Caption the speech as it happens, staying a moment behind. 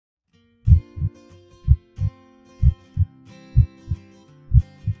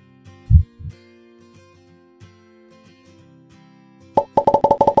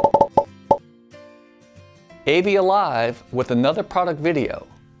AV Alive with another product video.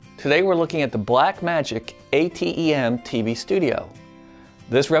 Today we're looking at the BlackMagic ATEM TV Studio.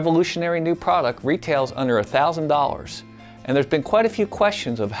 This revolutionary new product retails under $1,000, and there's been quite a few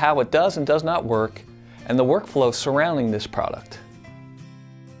questions of how it does and does not work and the workflow surrounding this product.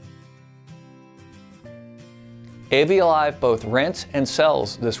 AV Alive both rents and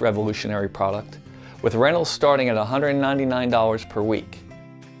sells this revolutionary product, with rentals starting at $199 per week.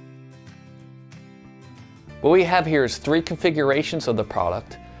 What we have here is 3 configurations of the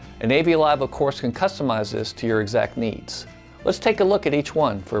product, and AV Alive of course can customize this to your exact needs. Let's take a look at each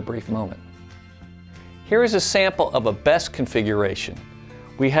one for a brief moment. Here is a sample of a best configuration.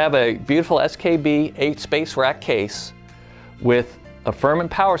 We have a beautiful SKB 8-space rack case with a firm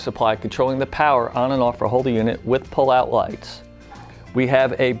and power supply controlling the power on and off for whole unit with pull-out lights. We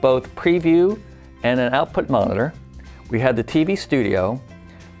have a both preview and an output monitor. We have the TV studio.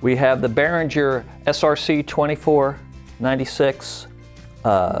 We have the Behringer SRC 2496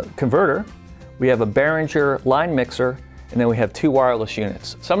 converter. We have a Behringer line mixer, and then we have 2 wireless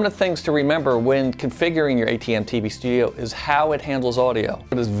units. Some of the things to remember when configuring your ATEM TV Studio is how it handles audio.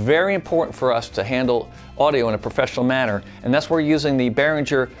 It is very important for us to handle audio in a professional manner, and that's where we're using the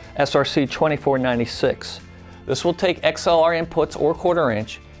Behringer SRC 2496. This will take XLR inputs or 1/4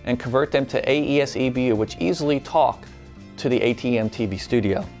 inch and convert them to AES EBU, which easily talk to the ATEM TV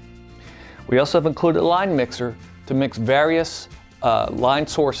Studio. We also have included a line mixer to mix various line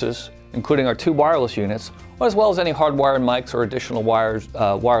sources, including our 2 wireless units, as well as any hardwired mics or additional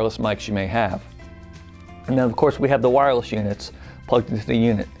wireless mics you may have. And then of course we have the wireless units plugged into the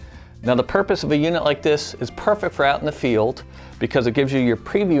unit. Now the purpose of a unit like this is perfect for out in the field because it gives you your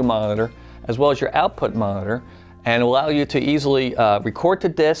preview monitor as well as your output monitor, and allow you to easily record to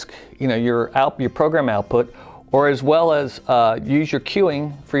disk, your program output, or as well as use your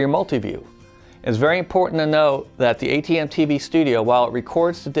queuing for your multi-view. It's very important to know that the ATEM TV Studio, while it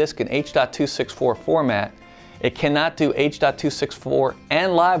records the disc in H.264 format, it cannot do H.264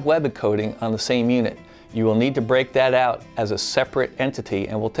 and live web encoding on the same unit. You will need to break that out as a separate entity,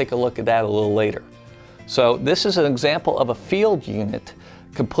 and we'll take a look at that a little later. So this is an example of a field unit,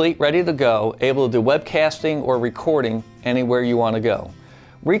 complete, ready to go, able to do webcasting or recording anywhere you want to go.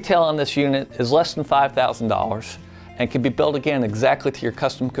 Retail on this unit is less than $5,000 and can be built again exactly to your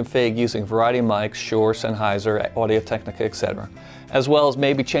custom config using a variety of mics, Shure, Sennheiser, Audio-Technica, etc., as well as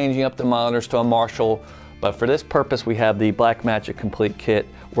maybe changing up the monitors to a Marshall, but for this purpose we have the BlackMagic complete kit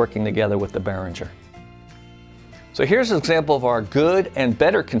working together with the Behringer. So here's an example of our good and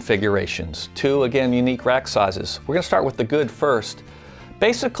better configurations, 2 again unique rack sizes. We're going to start with the good first.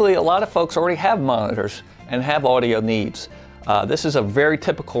 Basically, a lot of folks already have monitors and have audio needs. This is a very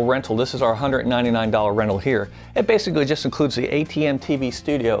typical rental. This is our $199 rental here. It basically just includes the ATEM TV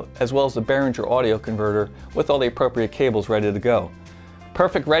Studio as well as the Behringer audio converter with all the appropriate cables ready to go.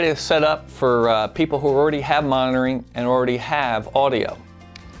 Perfect, ready to set up for people who already have monitoring and already have audio.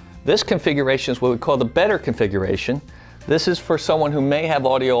 This configuration is what we call the better configuration. This is for someone who may have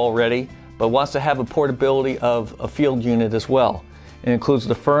audio already but wants to have a portability of a field unit as well. It includes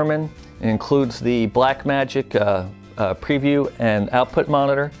the Furman, it includes the BlackMagic preview and output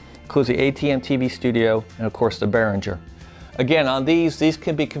monitor, includes the ATEM TV Studio, and of course the Behringer. Again, on these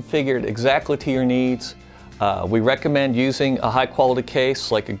can be configured exactly to your needs. We recommend using a high quality case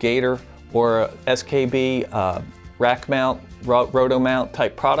like a Gator or a SKB rack mount, roto mount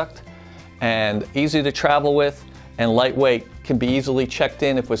type product, and easy to travel with and lightweight, can be easily checked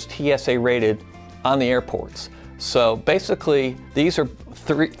in if it was TSA rated on the airports. So basically, these are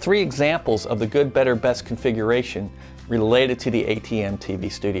three examples of the good, better, best configuration related to the ATEM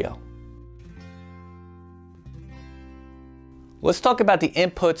TV Studio. Let's talk about the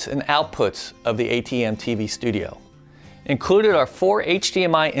inputs and outputs of the ATEM TV Studio. Included are 4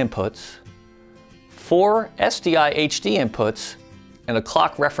 HDMI inputs, 4 SDI HD inputs, and a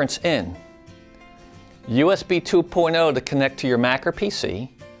clock reference in. USB 2.0 to connect to your Mac or PC,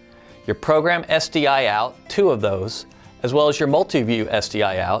 your program SDI out, 2 of those, as well as your multi-view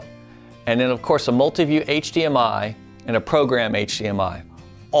SDI out, and then of course a multi-view HDMI and a program HDMI.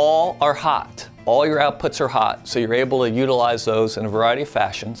 All are hot. All your outputs are hot, so you're able to utilize those in a variety of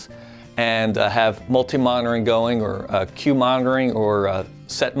fashions and have multi-monitoring going, or queue monitoring, or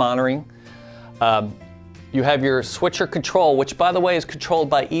set monitoring. You have your switcher control, which by the way is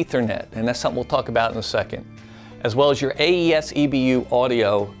controlled by Ethernet, and that's something we'll talk about in a second, as well as your AES EBU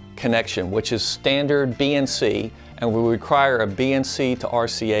audio connection, which is standard BNC and will require a BNC to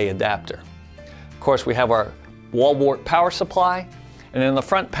RCA adapter. Of course, we have our wall wart power supply, and in the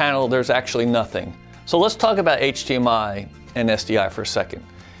front panel there's actually nothing. So let's talk about HDMI and SDI for a second.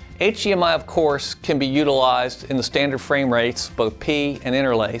 HDMI, of course, can be utilized in the standard frame rates, both P and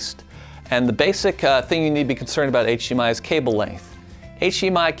interlaced. And the basic thing you need to be concerned about HDMI is cable length.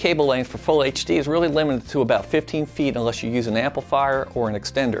 HDMI cable length for full HD is really limited to about 15 feet unless you use an amplifier or an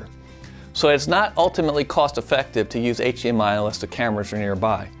extender. So it's not ultimately cost effective to use HDMI unless the cameras are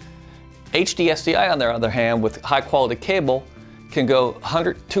nearby. HD SDI, on the other hand, with high quality cable, can go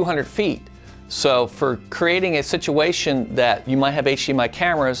 100, 200 feet. So for creating a situation that you might have HDMI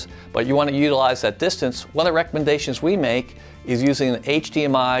cameras, but you want to utilize that distance, one of the recommendations we make is using an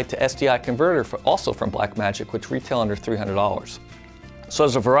HDMI to SDI converter, also from BlackMagic, which retail under $300. So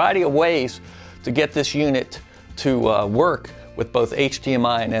there's a variety of ways to get this unit to work with both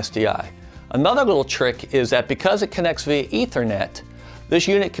HDMI and SDI. Another little trick is that because it connects via Ethernet, this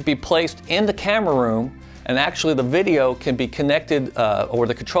unit can be placed in the camera room, and actually the video can be connected, or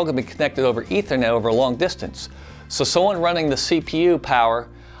the control can be connected over Ethernet over a long distance. So someone running the CPU power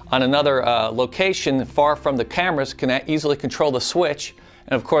on another location far from the cameras can easily control the switch,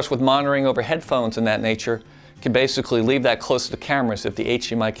 and of course with monitoring over headphones and that nature, can basically leave that close to the cameras if the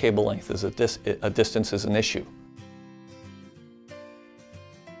HDMI cable length is a distance is an issue.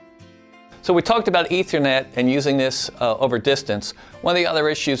 So we talked about Ethernet and using this over distance. One of the other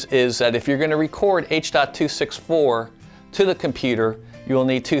issues is that if you're going to record H.264 to the computer, you will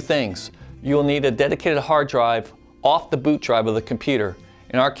need two things. You will need a dedicated hard drive off the boot drive of the computer.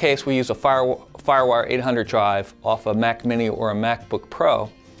 In our case, we use a FireWire 800 drive off a Mac Mini or a MacBook Pro.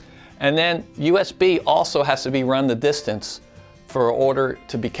 And then USB also has to be run the distance for order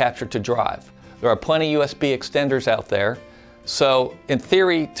to be captured to drive. There are plenty of USB extenders out there. So in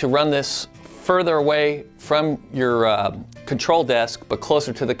theory, to run this further away from your control desk but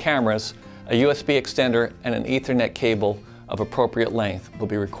closer to the cameras, a USB extender and an Ethernet cable of appropriate length will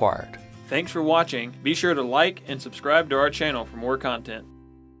be required. Thanks for watching. Be sure to like and subscribe to our channel for more content.